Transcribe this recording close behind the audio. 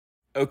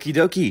Okie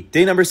dokie,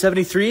 day number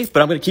 73,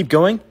 but I'm going to keep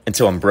going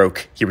until I'm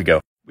broke. Here we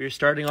go. We're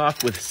starting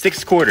off with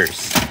 6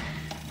 quarters.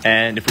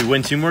 And if we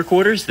win 2 more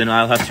quarters, then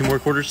I'll have 2 more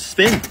quarters to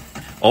spin.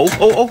 Oh,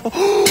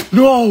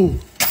 no!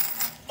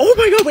 Oh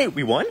my god, wait,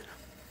 we won?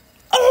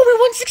 Oh,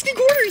 we won 60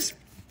 quarters!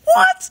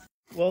 What?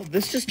 Well,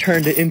 this just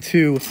turned it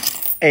into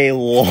a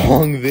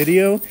long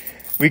video.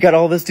 We got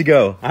all this to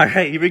go. All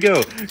right, here we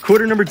go.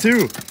 Quarter number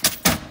 2.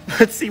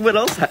 Let's see what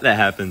else that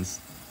happens.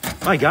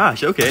 My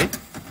gosh, okay.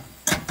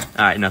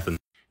 All right, nothing.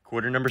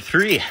 Quarter number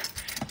 3.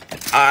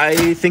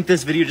 I think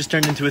this video just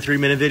turned into a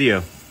 3-minute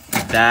video.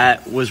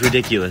 That was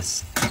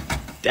ridiculous.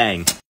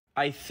 Dang.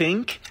 I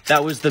think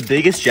that was the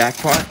biggest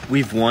jackpot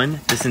we've won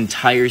this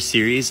entire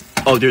series,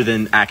 other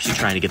than actually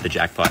trying to get the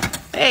jackpot.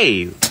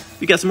 Hey,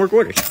 we got some more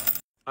quarters.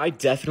 I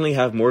definitely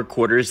have more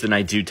quarters than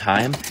I do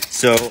time,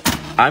 so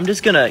I'm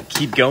just gonna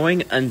keep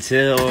going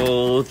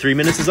until 3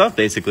 minutes is up,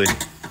 basically.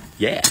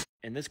 Yeah.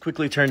 And this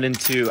quickly turned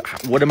into,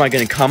 what am I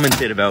gonna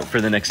commentate about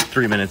for the next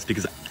 3 minutes,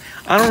 because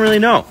I don't really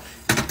know.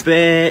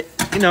 But,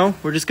 you know,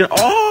 we're just gonna,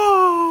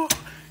 oh!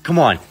 Come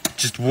on,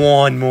 just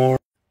one more.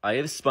 I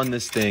have spun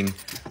this thing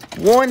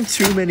one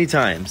too many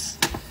times.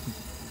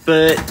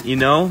 But, you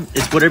know,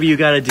 it's whatever you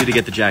gotta do to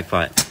get the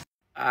jackpot.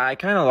 I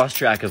kind of lost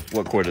track of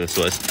what quarter this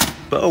was.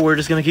 But we're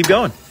just gonna keep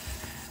going.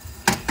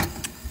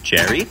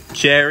 Cherry,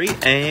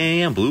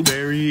 and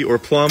blueberry, or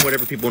plum,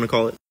 whatever people want to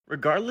call it.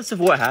 Regardless of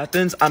what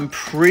happens, I'm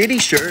pretty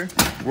sure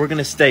we're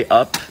gonna stay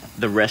up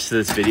the rest of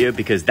this video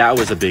because that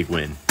was a big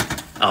win.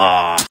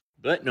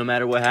 But no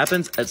matter what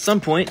happens, at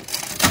some point,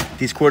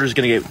 these quarters are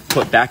gonna get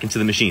put back into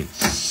the machine.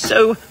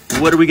 So,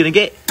 what are we gonna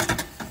get?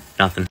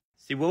 Nothing.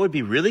 See, what would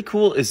be really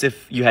cool is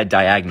if you had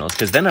diagonals,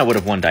 because then I would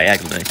have won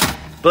diagonally.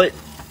 But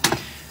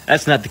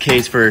that's not the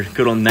case for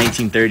good old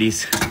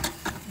 1930s.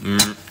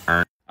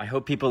 I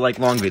hope people like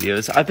long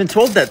videos. I've been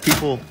told that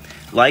people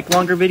like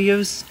longer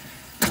videos,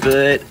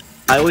 but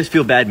I always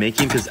feel bad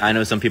making because I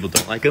know some people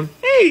don't like them.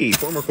 Hey,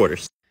 4 more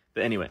quarters.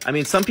 But anyway, I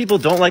mean, some people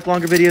don't like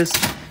longer videos.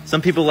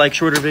 Some people like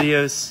shorter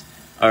videos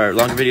or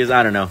longer videos.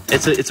 I don't know.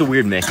 It's a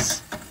weird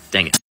mix.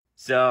 Dang it.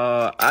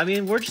 So, I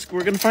mean, we're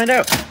gonna find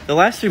out. The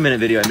last 3-minute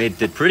video I made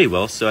did pretty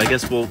well, so I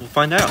guess we'll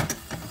find out.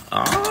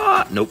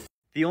 Nope.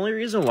 The only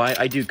reason why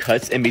I do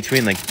cuts in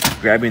between, like,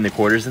 grabbing the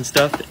quarters and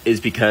stuff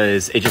is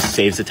because it just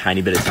saves a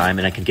tiny bit of time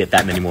and I can get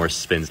that many more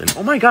spins in.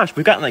 Oh my gosh,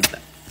 we've gotten like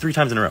 3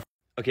 times in a row.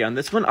 Okay, on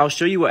this one, I'll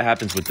show you what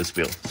happens with this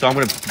wheel. So I'm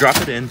gonna drop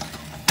it in,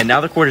 and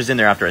now the quarter's in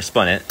there after I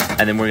spun it,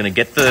 and then we're gonna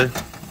get the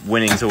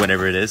winnings or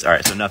whatever it is. All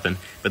right, so nothing.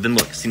 But then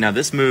look, see, now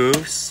this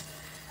moves,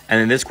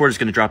 and then this quarter's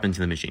gonna drop into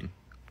the machine.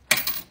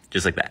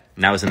 Just like that.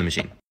 Now it's in the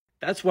machine.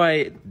 That's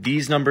why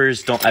these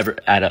numbers don't ever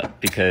add up,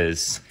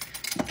 because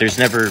there's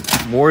never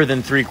more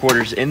than 3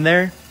 quarters in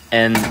there,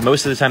 and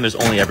most of the time there's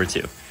only ever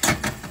 2.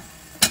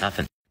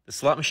 Nothing. The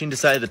slot machine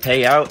decided to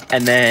pay out,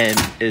 and then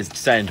is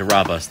deciding to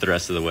rob us the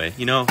rest of the way.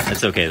 You know,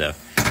 that's okay though.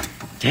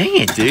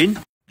 Dang it, dude.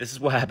 This is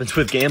what happens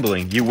with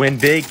gambling. You win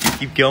big, you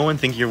keep going,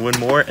 think you'll win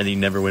more, and then you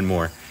never win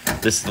more.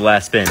 This is the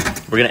last spin.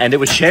 We're gonna end it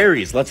with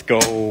cherries. Let's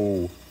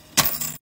go.